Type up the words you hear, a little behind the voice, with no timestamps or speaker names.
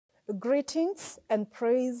Greetings and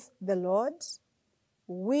praise the Lord.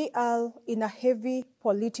 We are in a heavy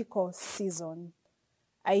political season.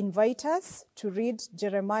 I invite us to read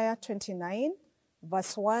Jeremiah 29,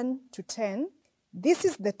 verse 1 to 10. This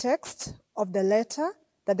is the text of the letter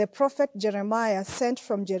that the prophet Jeremiah sent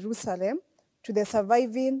from Jerusalem to the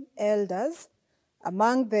surviving elders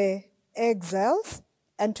among the exiles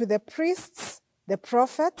and to the priests, the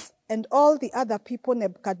prophets, and all the other people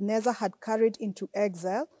Nebuchadnezzar had carried into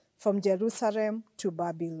exile from Jerusalem to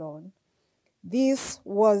Babylon. This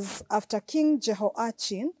was after King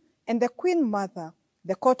Jehoiachin and the queen mother,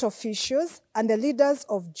 the court officials, and the leaders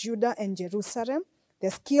of Judah and Jerusalem,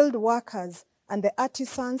 the skilled workers, and the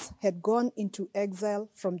artisans had gone into exile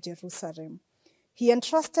from Jerusalem. He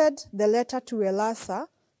entrusted the letter to Elasah,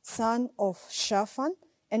 son of Shaphan,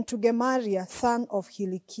 and to Gemariah, son of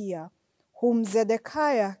Hilkiah, whom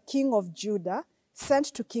Zedekiah, king of Judah, sent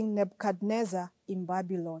to King Nebuchadnezzar in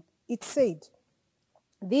Babylon. It said,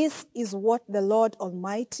 "This is what the Lord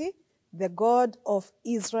Almighty, the God of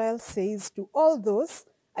Israel, says to all those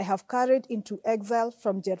I have carried into exile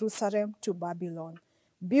from Jerusalem to Babylon.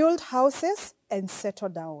 Build houses and settle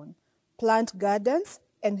down. Plant gardens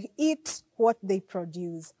and eat what they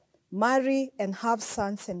produce. Marry and have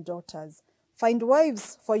sons and daughters. Find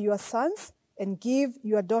wives for your sons and give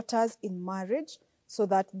your daughters in marriage so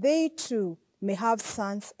that they too may have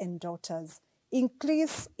sons and daughters.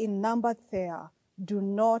 Increase in number there. Do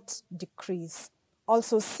not decrease.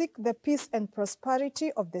 Also seek the peace and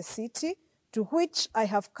prosperity of the city to which I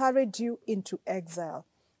have carried you into exile.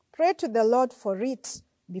 Pray to the Lord for it,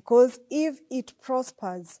 because if it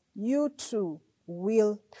prospers, you too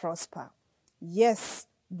will prosper. Yes,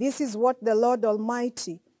 this is what the Lord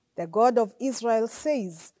Almighty, the God of Israel,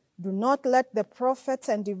 says. Do not let the prophets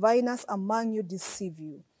and diviners among you deceive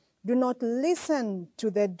you. Do not listen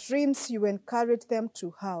to the dreams you encourage them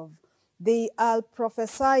to have. They are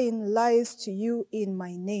prophesying lies to you in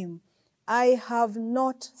my name. I have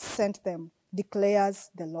not sent them,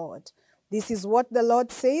 declares the Lord. This is what the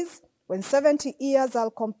Lord says. When 70 years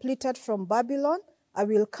are completed from Babylon, I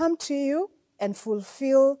will come to you and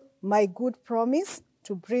fulfill my good promise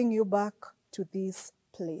to bring you back to this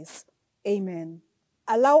place. Amen.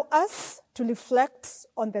 Allow us to reflect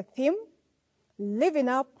on the theme, living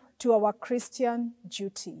up to our Christian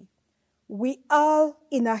duty. We are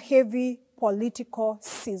in a heavy political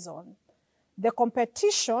season. The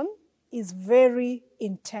competition is very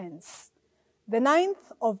intense. The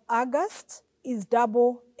 9th of August is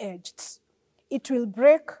double-edged. It will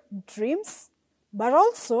break dreams, but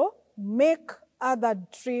also make other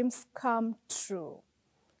dreams come true.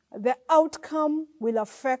 The outcome will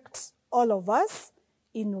affect all of us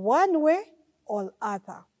in one way or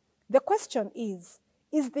other. The question is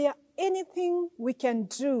there anything we can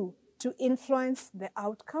do to influence the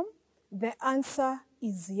outcome? The answer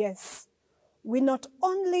is yes. We not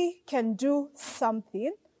only can do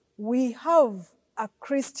something, we have a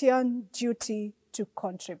Christian duty to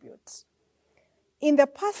contribute. In the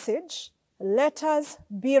passage, let us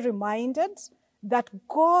be reminded that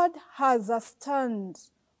God has a stand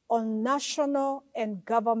on national and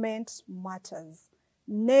government matters.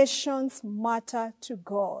 Nations matter to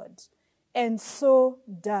God, and so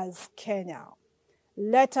does Kenya.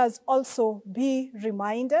 Let us also be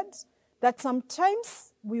reminded that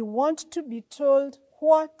sometimes we want to be told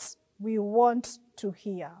what we want to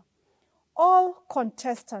hear. All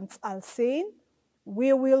contestants are saying,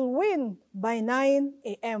 we will win by 9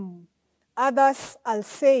 a.m. Others are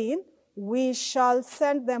saying, we shall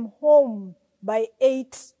send them home by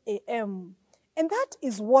 8 a.m. And that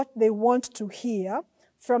is what they want to hear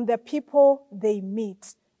from the people they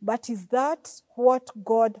meet. But is that what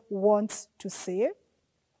God wants to say?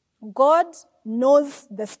 God knows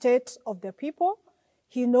the state of the people.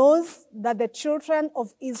 He knows that the children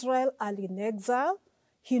of Israel are in exile.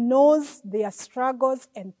 He knows their struggles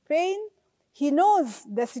and pain. He knows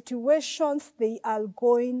the situations they are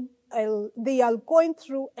going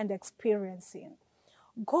through and experiencing.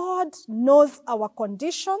 God knows our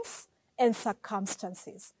conditions and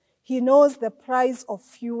circumstances. He knows the price of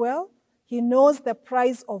fuel. He knows the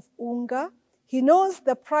price of unga. He knows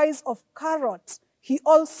the price of carrot. He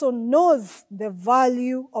also knows the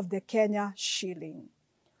value of the Kenya shilling.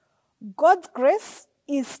 God's grace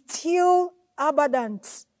is still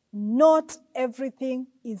abundant. Not everything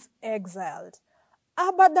is exiled.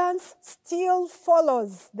 Abundance still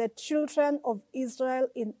follows the children of Israel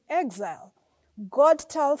in exile. God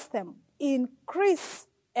tells them, increase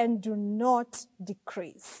and do not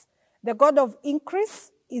decrease. The God of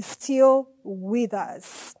increase is still with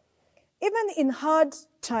us. Even in hard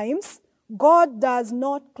times, God does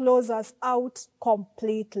not close us out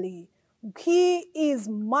completely. He is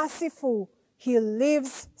merciful. He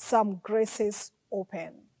leaves some graces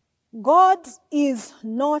open. God is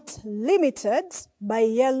not limited by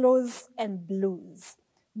yellows and blues.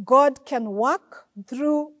 God can work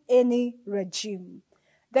through any regime.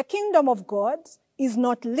 The kingdom of God is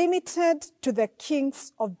not limited to the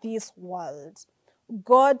kings of this world.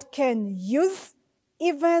 God can use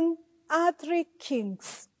even earthly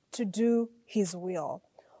kings to do his will.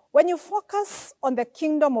 When you focus on the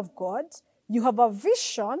kingdom of God, you have a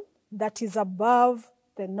vision that is above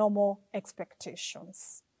the normal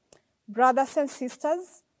expectations. Brothers and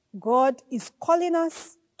sisters, God is calling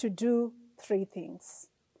us to do three things.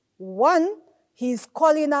 One, he is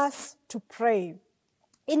calling us to pray.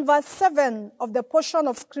 In verse 7 of the portion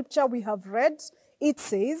of scripture we have read, it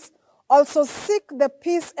says, "Also seek the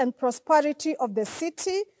peace and prosperity of the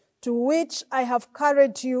city to which I have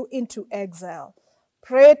carried you into exile.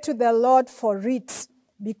 Pray to the Lord for it,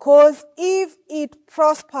 because if it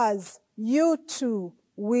prospers, you too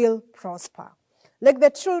will prosper." Like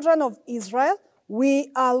the children of Israel,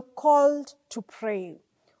 we are called to pray.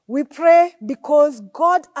 We pray because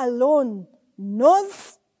God alone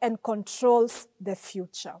knows and controls the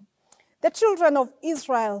future. The children of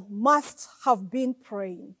Israel must have been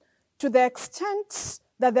praying to the extent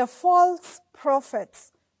that the false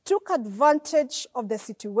prophets took advantage of the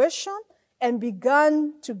situation and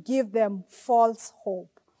began to give them false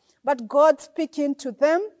hope. But God speaking to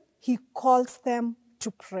them, he calls them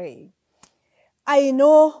to pray. I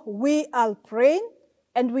know we are praying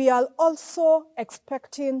and we are also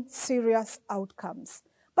expecting serious outcomes.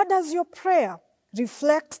 But does your prayer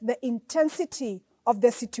reflect the intensity of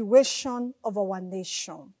the situation of our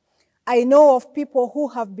nation? I know of people who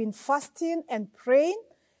have been fasting and praying,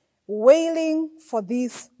 wailing for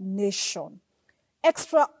this nation.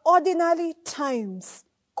 Extraordinary times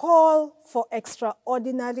call for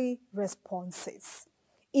extraordinary responses.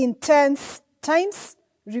 Intense times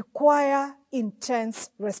require intense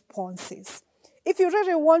responses. If you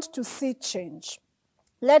really want to see change,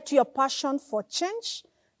 let your passion for change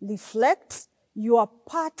reflect your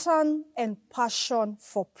pattern and passion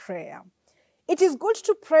for prayer. It is good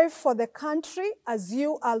to pray for the country as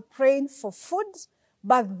you are praying for food,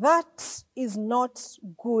 but that is not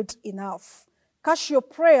good enough, because your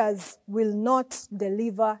prayers will not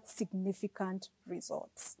deliver significant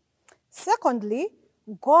results. Secondly,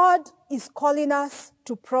 God is calling us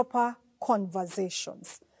to proper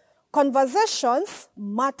conversations. Conversations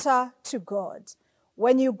matter to God.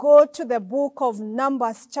 When you go to the book of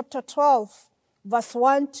Numbers chapter 12, verse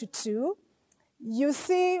 1 to 2, you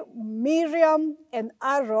see Miriam and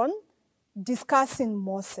Aaron discussing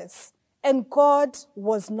Moses, and God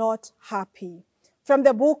was not happy. From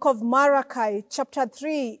the book of Malachi chapter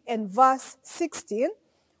 3 and verse 16,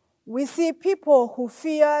 we see people who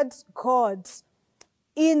feared God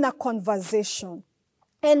in a conversation,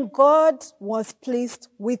 and God was pleased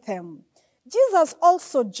with them. Jesus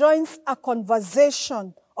also joins a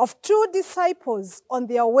conversation of two disciples on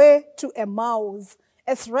their way to Emmaus,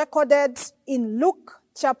 as recorded in Luke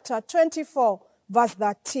chapter 24, verse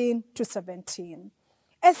 13 to 17.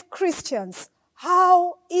 As Christians,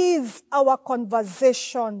 how is our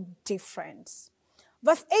conversation different?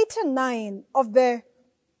 Verse 8 and 9 of the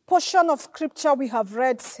portion of scripture we have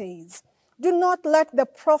read says, "Do not let the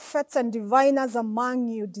prophets and diviners among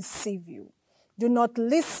you deceive you. Do not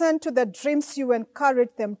listen to the dreams you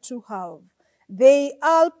encourage them to have. They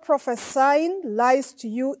are prophesying lies to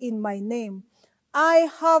you in my name. I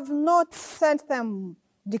have not sent them,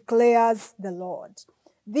 declares the Lord."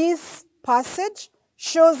 This passage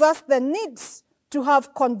shows us the need to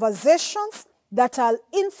have conversations that are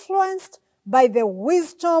influenced by the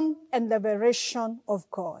wisdom and liberation of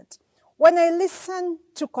God. When I listen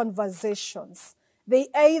to conversations, they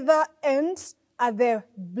either end at the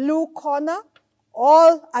blue corner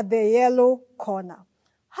or at the yellow corner.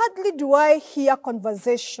 Hardly do I hear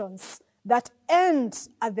conversations that end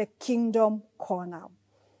at the kingdom corner.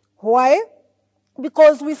 Why?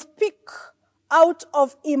 Because we speak out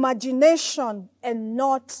of imagination and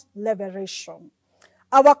not liberation.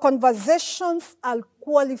 Our conversations are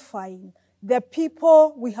qualifying the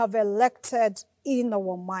people we have elected in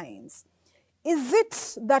our minds. Is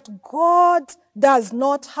it that God does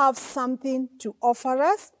not have something to offer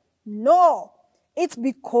us? No. It's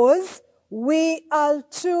because we are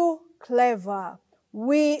too clever.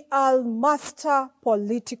 We are master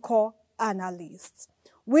political analysts.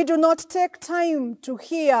 We do not take time to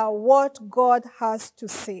hear what God has to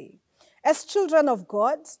say. As children of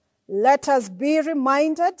God, let us be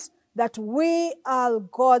reminded that we are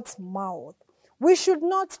God's mouth. We should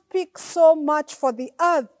not speak so much for the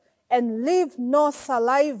earth and leave no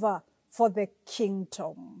saliva for the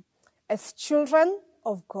kingdom. As children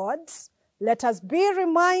of God, let us be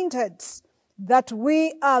reminded that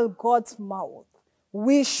we are God's mouth.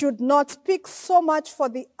 We should not speak so much for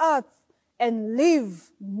the earth and leave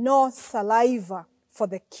no saliva for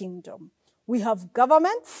the kingdom. We have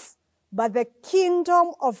governments, but the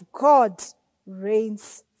kingdom of God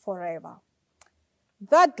reigns forever.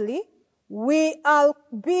 Thirdly, we are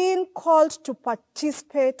being called to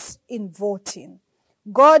participate in voting.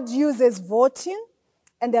 God uses voting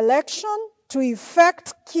and election to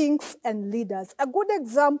effect kings and leaders. A good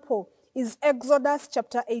example is Exodus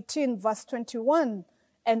chapter 18, verse 21,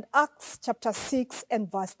 and Acts chapter 6 and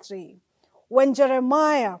verse 3. When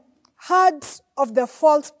Jeremiah heard of the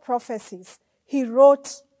false prophecies, he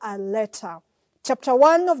wrote a letter. Chapter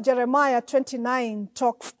 1 of Jeremiah 29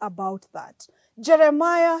 talks about that.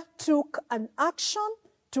 Jeremiah took an action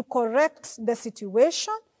to correct the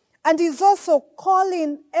situation, and is also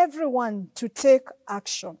calling everyone to take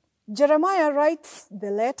action. Jeremiah writes the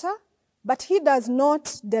letter, but he does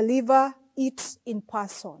not deliver it in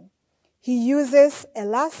person. He uses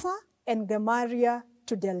Elasah and Gemariah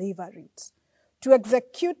to deliver it. To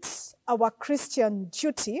execute our Christian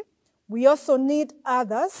duty, we also need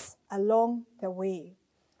others along the way.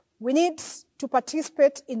 We need to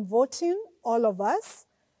participate in voting, all of us,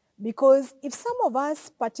 because if some of us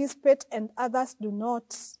participate and others do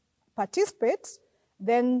not participate,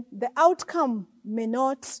 then the outcome may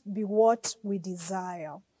not be what we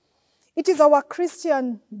desire. It is our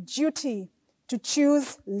Christian duty to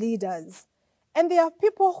choose leaders. And there are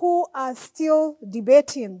people who are still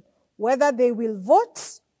debating whether they will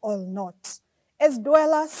vote or not. As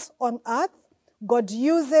dwellers on earth, God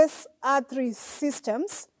uses earthly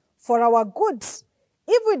systems for our good.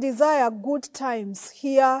 If we desire good times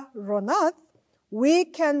here on earth, we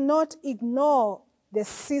cannot ignore the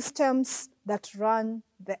systems that run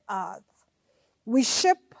the earth. We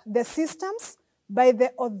shape the systems by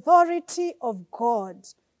the authority of God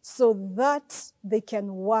so that they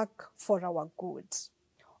can work for our good.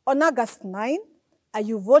 On August 9, are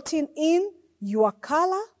you voting in your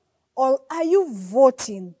color, or are you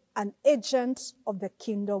voting an agent of the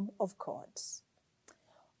kingdom of God?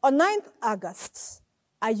 On 9th August,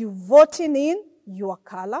 are you voting in your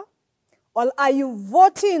color, or are you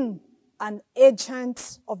voting an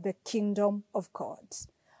agent of the kingdom of God?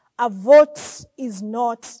 A vote is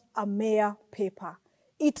not a mere paper.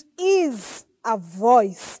 It is a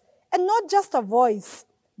voice, and not just a voice,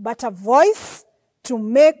 but a voice to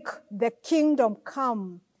make the kingdom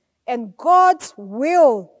come and God's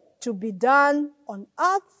will to be done on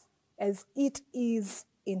earth as it is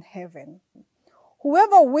in heaven.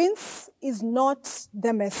 Whoever wins is not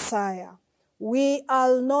the Messiah. We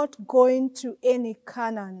are not going to any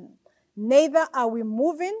Canaan. Neither are we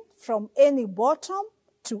moving from any bottom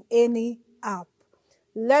to any up.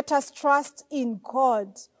 Let us trust in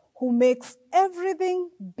God, who makes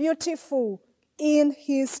everything beautiful in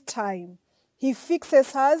his time. He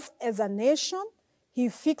fixes us as a nation. He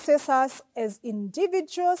fixes us as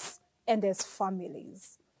individuals and as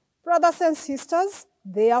families. Brothers and sisters,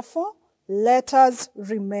 therefore, let us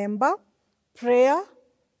remember prayer,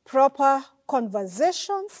 proper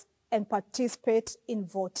conversations, and participate in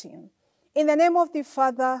voting. In the name of the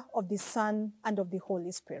Father, of the Son, and of the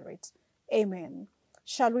Holy Spirit. Amen.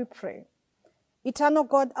 Shall we pray? Eternal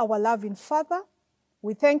God, our loving Father,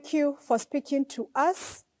 we thank you for speaking to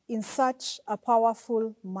us in such a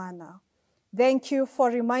powerful manner. Thank you for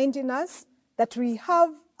reminding us that we have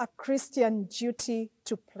a Christian duty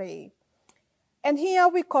to play. And here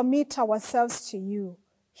we commit ourselves to you.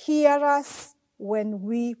 Hear us when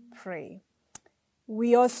we pray.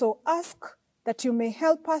 We also ask that you may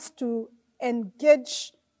help us to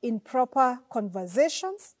engage in proper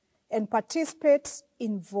conversations and participate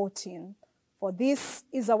in voting. For this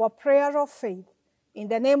is our prayer of faith. In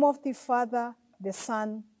the name of the Father, the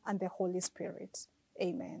Son, and the Holy Spirit.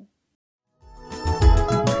 Amen.